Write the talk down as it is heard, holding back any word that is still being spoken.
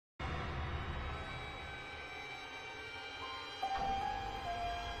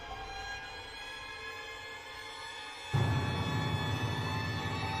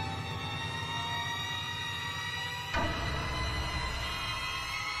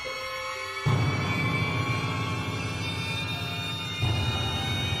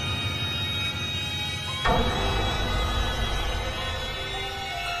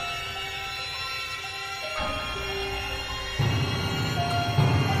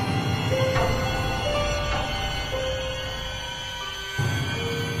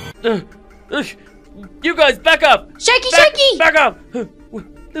uh, you guys, back up! Sharky! Back up!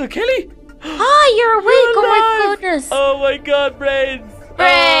 Little Kelly? Hi, you're awake. You're Oh my alive. goodness. Oh my God, brains!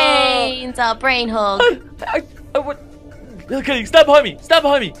 Brains. Oh, brain hug. What? Little Kelly, stand behind me! Stand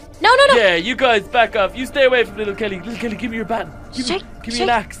behind me! No. Yeah, you guys, back up. You stay away from Little Kelly. Little Kelly, give me your baton. Give me an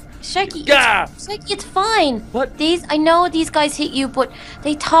axe. Sharky, Gah! it's fine. What? I know these guys hit you, but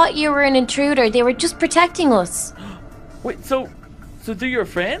they thought you were an intruder. They were just protecting us. Wait, so they're your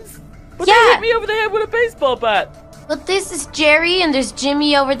friends? But Yeah. they hit me over the head with a baseball bat. But this is Jerry, and there's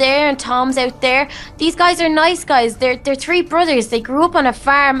Jimmy over there, and Tom's out there. These guys are nice guys. They're three brothers. They grew up on a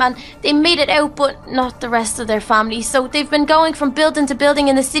farm, and they made it out, but not the rest of their family. So they've been going from building to building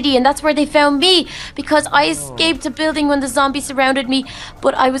in the city, and that's where they found me, because I escaped a building when the zombies surrounded me,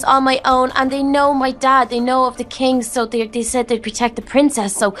 but I was on my own, and they know my dad. They know of the king, so they said they'd protect the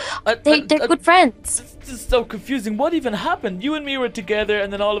princess. So they're good friends. This is so confusing. What even happened? You and me were together,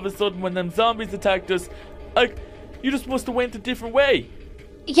 and then all of a sudden, when them zombies attacked us, you just must have went a different way.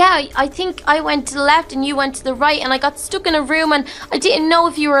 Yeah, I think I went to the left and you went to the right, and I got stuck in a room and I didn't know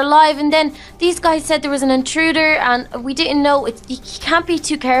if you were alive, and then these guys said there was an intruder and we didn't know. You can't be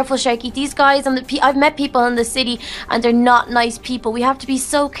too careful, Sharky. These guys, I've met people in the city and they're not nice people. We have to be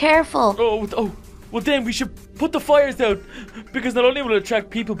so careful. Oh, well then we should put the fires out, because not only will it attract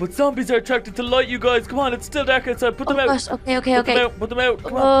people, but zombies are attracted to light, you guys. Come on, it's still dark outside. Put them out. Gosh, okay. Put them out.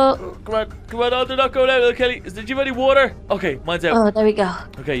 Come on. Oh, they're not going out, little Kelly. Do you have any water? Okay, mine's out. Oh, there we go.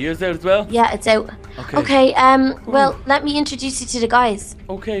 Okay, yours out as well? Yeah, it's out. Okay, well, let me introduce you to the guys.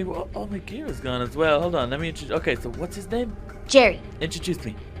 Okay, well, all my gear is gone as well. Hold on, let me introduce. Okay, so what's his name? Jerry. Introduce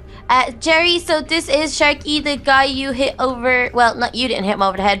me. Jerry, so this is Sharky, the guy you hit over. Well, not you didn't hit him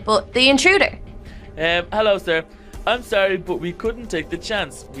over the head, but the intruder. Hello, sir. I'm sorry, but we couldn't take the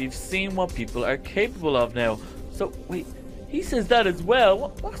chance. We've seen what people are capable of now. So, wait, he says that as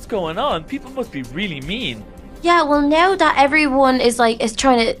well. What's going on? People must be really mean. Yeah, well, now that everyone is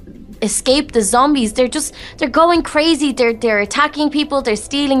trying to escape the zombies, they're going crazy. They're attacking people. They're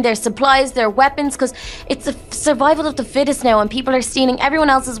stealing their supplies, their weapons, because it's the survival of the fittest now, and people are stealing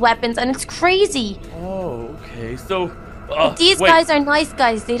everyone else's weapons, and it's crazy. Oh, okay. So. But these guys are nice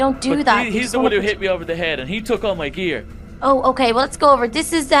guys. They don't do that. He's the one who hit me over the head, and he took all my gear. Oh, okay. Well, let's go over.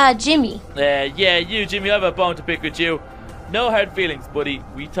 This is Jimmy. Yeah, you, Jimmy. I have a bone to pick with you. No hard feelings, buddy.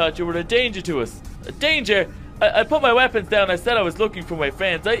 We thought you were a danger to us. A danger? I put my weapons down. I said I was looking for my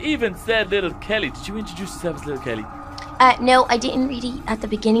friends. I even said Little Kelly. Did you introduce yourself as Little Kelly? No, I didn't really at the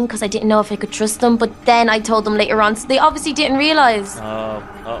beginning, because I didn't know if I could trust them. But then I told them later on, so they obviously didn't realize. Oh.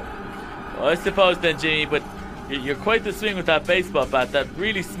 Well, I suppose then, Jimmy, but you're quite the swing with that baseball bat. That's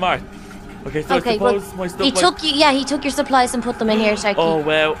really smart. Okay, so I suppose my stuff. He took your supplies and put them in here, Sharky. Oh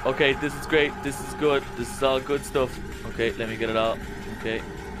wow. Okay, this is great. This is good. This is all good stuff. Okay, let me get it all. Okay.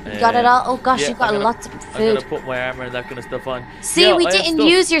 You got it all? Oh gosh, yeah, you got lots of food. I'm gonna put my armor and that kind of stuff on. See, yeah, we didn't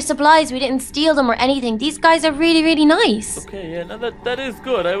use your supplies. We didn't steal them or anything. These guys are really, really nice. Okay, yeah, no, that is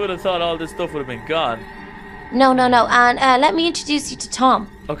good. I would have thought all this stuff would have been gone. No. And let me introduce you to Tom.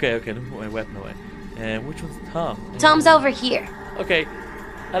 Okay, let me put my weapon away. Which one's Tom? Tom's over here. Okay.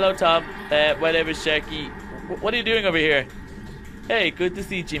 Hello, Tom. Whatever, Sharky. What are you doing over here? Hey, good to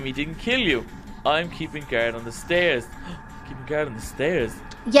see Jimmy didn't kill you. I'm keeping guard on the stairs. Keeping guard on the stairs?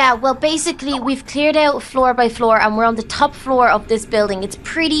 Yeah, well, basically, we've cleared out floor by floor, and we're on the top floor of this building. It's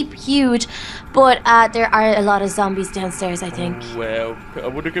pretty huge, but there are a lot of zombies downstairs, I think. Oh, well, I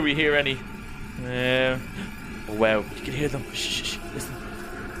wonder can we hear any? Oh, wow, you can hear them. Shh, listen.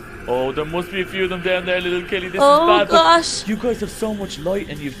 Oh, there must be a few of them down there, Little Kelly. This is bad. Oh, gosh. You guys have so much light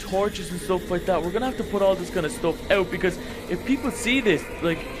and you have torches and stuff like that. We're going to have to put all this kind of stuff out, because if people see this,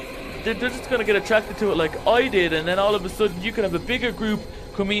 they're just going to get attracted to it like I did, and then all of a sudden you could have a bigger group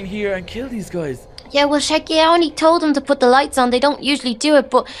come in here and kill these guys. Yeah, well, Sharky, I only told them to put the lights on. They don't usually do it,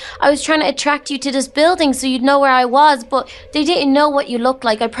 but I was trying to attract you to this building so you'd know where I was, but they didn't know what you looked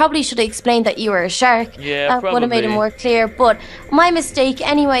like. I probably should have explained that you were a shark. Yeah, that would have made it more clear, but my mistake.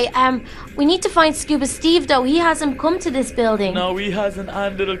 Anyway, we need to find Scuba Steve, though. He hasn't come to this building. No, he hasn't,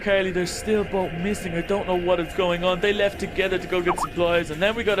 and Little Carly, they're still both missing. I don't know what is going on. They left together to go get supplies, and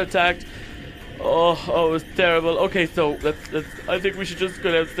then we got attacked. Oh, it was terrible. Okay, so let's. I think we should just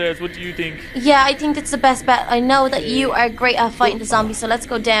go downstairs. What do you think? Yeah, I think it's the best bet. I know that you are great at fighting the zombies, so let's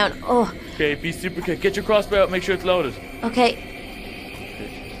go down. Oh. Okay, be super careful. Get your crossbow out. Make sure it's loaded.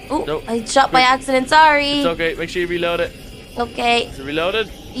 Okay. Oh, no, I shot by accident. Sorry. It's okay. Make sure you reload it. Okay. Is it reloaded?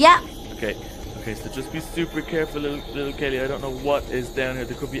 Yeah. Okay, so just be super careful, little Kelly. I don't know what is down here.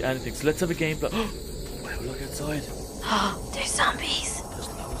 There could be anything. So let's have a game plan. Wow, look outside. Oh, there's zombies. There's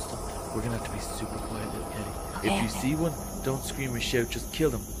loads of them. We're gonna have to be super quiet, little Kelly. Okay, if you see one, don't scream or shout. Just kill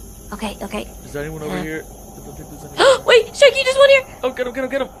them. Okay. Is there anyone over here? I don't think there's anyone. Wait, Sharky, there's one here. Oh, get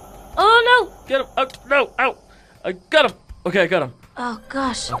him. Oh no. Get him. Oh, no. Ow. I got him. Okay, I got him. Oh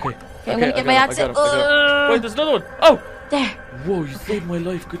gosh. Okay. I'm gonna get my axe out. Wait, there's another one. Oh. There. Whoa, you saved my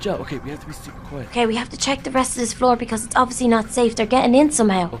life. Good job. Okay, we have to be super quiet. Okay, we have to check the rest of this floor because it's obviously not safe. They're getting in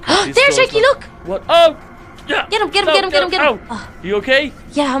somehow. Okay, there, Sharky, look. What? Oh. Yeah. Get him. Ow. Oh. You okay?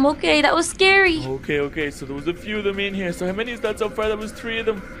 Yeah, I'm okay. That was scary. Okay. So there was a few of them in here. So how many is that so far? That was 3 of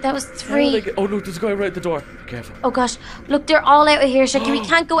them. That was 3. Oh no, there's a guy right at the door. Be careful. Oh gosh. Look, they're all out of here, Sharky. We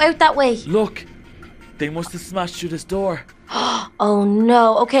can't go out that way. Look. They must have smashed through this door. Oh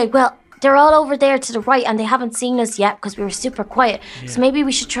no. Okay, well, they're all over there to the right and they haven't seen us yet because we were super quiet. Yeah. So maybe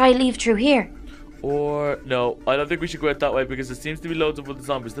we should try leave through here. Or, no, I don't think we should go out that way because there seems to be loads of other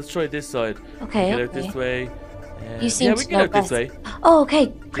zombies. Let's try this side. Okay, Get out this way. You seem we to can know get out best. this way. Oh,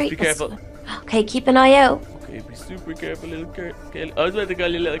 okay, great. Just be careful. Okay, keep an eye out. Okay, be super careful, little Kelly. I was about to call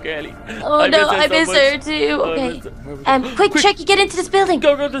you little Kelly. Oh no, I miss her too. Okay. Quick, Sharky, get into this building.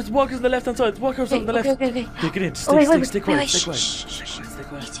 Go, there's walkers on the left hand side. There's walkers on the left. Okay. Get in, stay quiet. Stay quiet.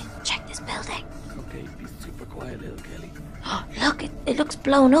 Check this building. Okay, be super quiet, little Kelly. Look, it looks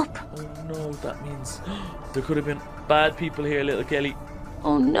blown up. Oh no, that means there could have been bad people here, little Kelly.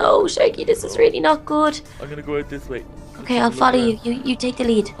 Oh no, Sharky, this is really not good. I'm gonna go out this way. Okay, I'll follow you. You take the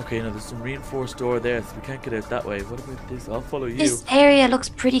lead. Okay, now there's some reinforced door there, so we can't get out that way. What about this? I'll follow you. This area looks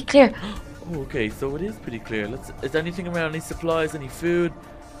pretty clear. Oh, okay, so it is pretty clear. Is there anything around? Any supplies? Any food?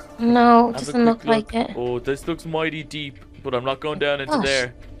 No, doesn't look like it. Oh, this looks mighty deep, but I'm not going down into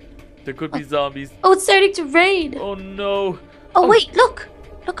there. There could be zombies. Oh, it's starting to rain. Oh no. Oh wait, look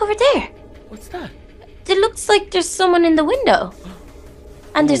over there. What's that? It looks like there's someone in the window.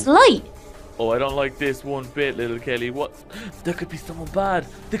 And there's light. Oh, I don't like this one bit, little Kelly. What? There could be someone bad.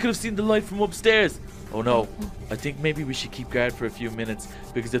 They could have seen the light from upstairs. Oh no. I think maybe we should keep guard for a few minutes,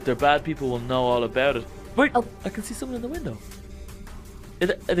 because if they're bad people, we'll know all about it. Wait, I can see someone in the window.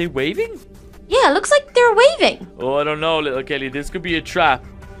 Are they waving? Yeah, it looks like they're waving. Oh, I don't know, little Kelly. This could be a trap.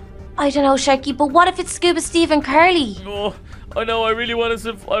 I don't know, Sharky, but what if it's Scuba Steve and Carly? Oh, I know. I really want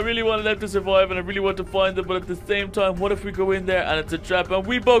them to survive, and I really want to find them. But at the same time, what if we go in there and it's a trap and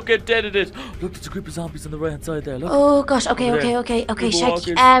we both get dead at it? Look, there's a group of zombies on the right hand side there. Look. Oh gosh. Okay,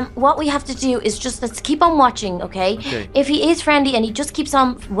 Sharky. What we have to do is just let's keep on watching. Okay. If he is friendly and he just keeps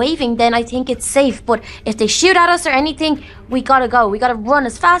on waving, then I think it's safe. But if they shoot at us or anything, we gotta go. We gotta run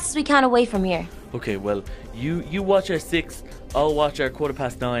as fast as we can away from here. Okay. Well, you watch our 6. I'll watch our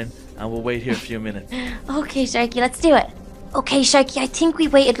 9:15, and we'll wait here a few minutes. Okay, Sharky, let's do it. Okay, Sharky, I think we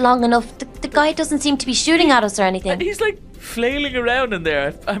waited long enough. The guy doesn't seem to be shooting at us or anything. And he's like flailing around in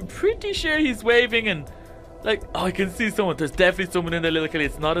there. I'm pretty sure he's waving and like, oh, I can see someone. There's definitely someone in there, little Kelly.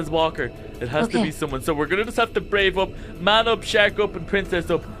 It's not his walker. It has to be someone. So we're gonna just have to brave up, man up, shark up, and princess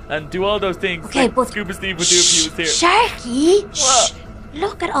up, and do all those things. Okay, like but Scuba Steve would do if he was here. Sharky, shh.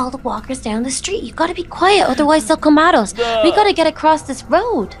 Look at all the walkers down the street. You gotta be quiet, otherwise they'll come at us. We gotta get across this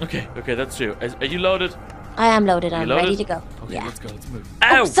road. Okay, that's true. Are you loaded? I am loaded. I'm ready to go. Okay, let's go. Let's move.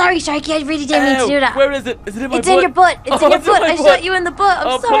 Ow! Oh, sorry, Sharky. I really didn't mean to do that. Where is it? Is it in my butt? It's in your butt. It's in your butt. I shot you in the butt.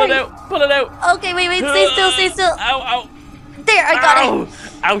 I'm sorry. Pull it out. Okay, wait. Stay still. Ow. There, I got it.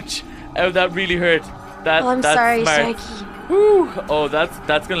 Ouch. Oh, that really hurt. I'm sorry, smart. Sharky. Whew. Oh,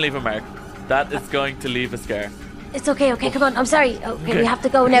 that's gonna leave a mark. That is going to leave a scar. It's okay, come on, I'm sorry. Okay, we have to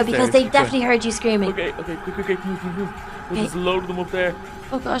go now because they definitely heard you screaming. Okay, quick, move. There's a load of them up there.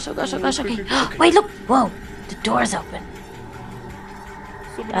 Oh gosh, okay. Wait, look, whoa, the door's open.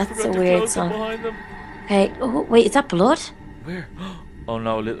 That's a weird sound. Okay, oh, wait, is that blood? Where? Oh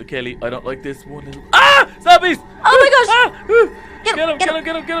no, little Kelly, I don't like this one. Zombies! Oh my gosh! Get him! Oh,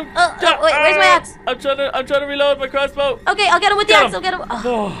 wait, where's my axe? I'm trying to reload my crossbow. Okay, I'll get him with the axe, I'll get him.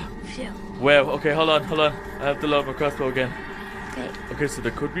 Oh. Phew. Wow, okay, hold on. I have to load my crossbow again. Okay. Okay, so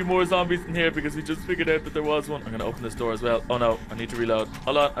there could be more zombies in here because we just figured out that there was one. I'm gonna open this door as well. Oh no, I need to reload.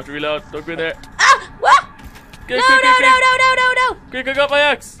 Hold on, I have to reload. Don't go in there. What? No. Quick, I got my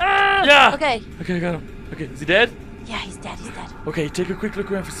axe. Yeah. Okay, I got him. Okay, is he dead? Yeah, he's dead. Okay, take a quick look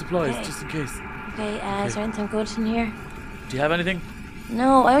around for supplies, just in case. Okay, is there anything good in here? Do you have anything?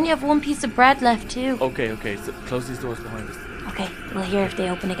 No, I only have one piece of bread left too. Okay, so close these doors behind us. Okay, we'll hear if they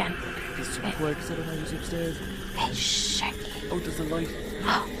open again. Be super quiet because I don't know who's upstairs. Okay, Sharky. Oh, there's a light.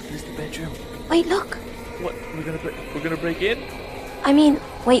 There's the bedroom. Wait, look. What? We're gonna break in? I mean,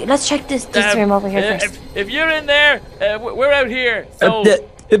 wait, let's check this room over here first. If you're in there, we're out here. So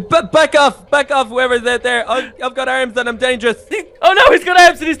back off, whoever's out there. I've got arms and I'm dangerous. Oh no, he's got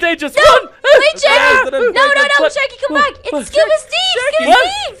arms and he's dangerous. No, Run! wait, Sharky. No, Sharky, come back. It's Scuba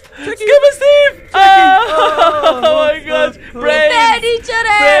Steve. Scuba Steve. Oh my gosh, we found each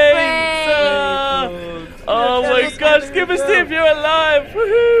other.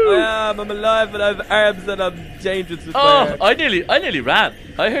 have arms and I'm dangerous with my Oh, arms. I nearly ran.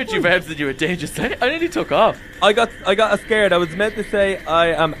 I heard you arms and you were dangerous. I nearly took off. I got scared. I was meant to say I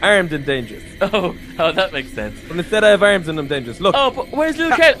am armed and dangerous. Oh, that makes sense. But instead I have arms and I'm dangerous. Look. Oh, but where's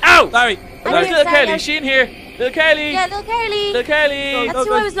little Kelly? Ow! Sorry. Where's here, little sorry, Kelly? Is she in here? Little Kelly. Yeah, little Carly. Little Kelly. That's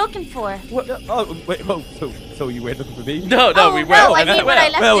who I was looking for. Oh, wait. Oh, so you were looking for me? No, Oh, we no, weren't. I mean when I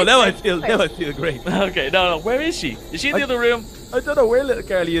left Well, this now I place. feel great. Okay, no. Where is she? Is she in the other room? I don't know where little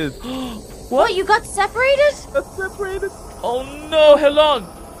Carly is. What, you got separated? That's separated. Oh no! How long?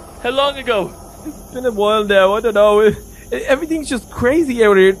 How long ago? It's been a while now. I don't know. Everything's just crazy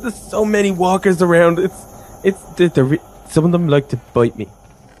out here. There's so many walkers around. Some of them like to bite me.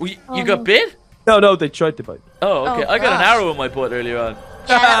 You got bit? No, they tried to bite me. Oh, okay. Oh, I got an gosh. arrow in my butt earlier on.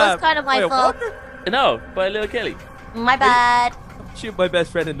 Yeah, that was kind of By my a fault. walker? No, by little Kelly. My bad. Shoot my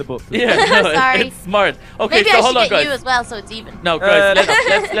best friend in the butt. Yeah, no, Sorry. it's smart. Okay, Maybe so I hold should on, get guys. you as well, so it's even. No, guys,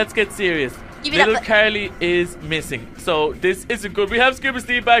 let's- let's get serious. Give me that Little bu- Carly is missing, so this isn't good. We have Scuba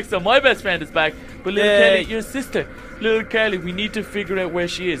Steve back, so my best friend is back. But little Yay. Kelly, your sister, little Carly, we need to figure out where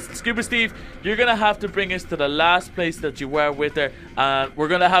she is. Scuba Steve, you're gonna have to bring us to the last place that you were with her, and we're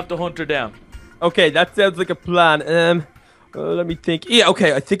gonna have to hunt her down. Okay, that sounds like a plan. Let me think. Yeah,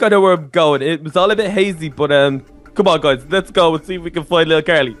 okay, I think I know where I'm going. It was all a bit hazy, but come on, guys, let's go and see if we can find little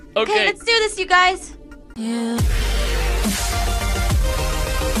Carly. Okay, let's do this, you guys. Yeah.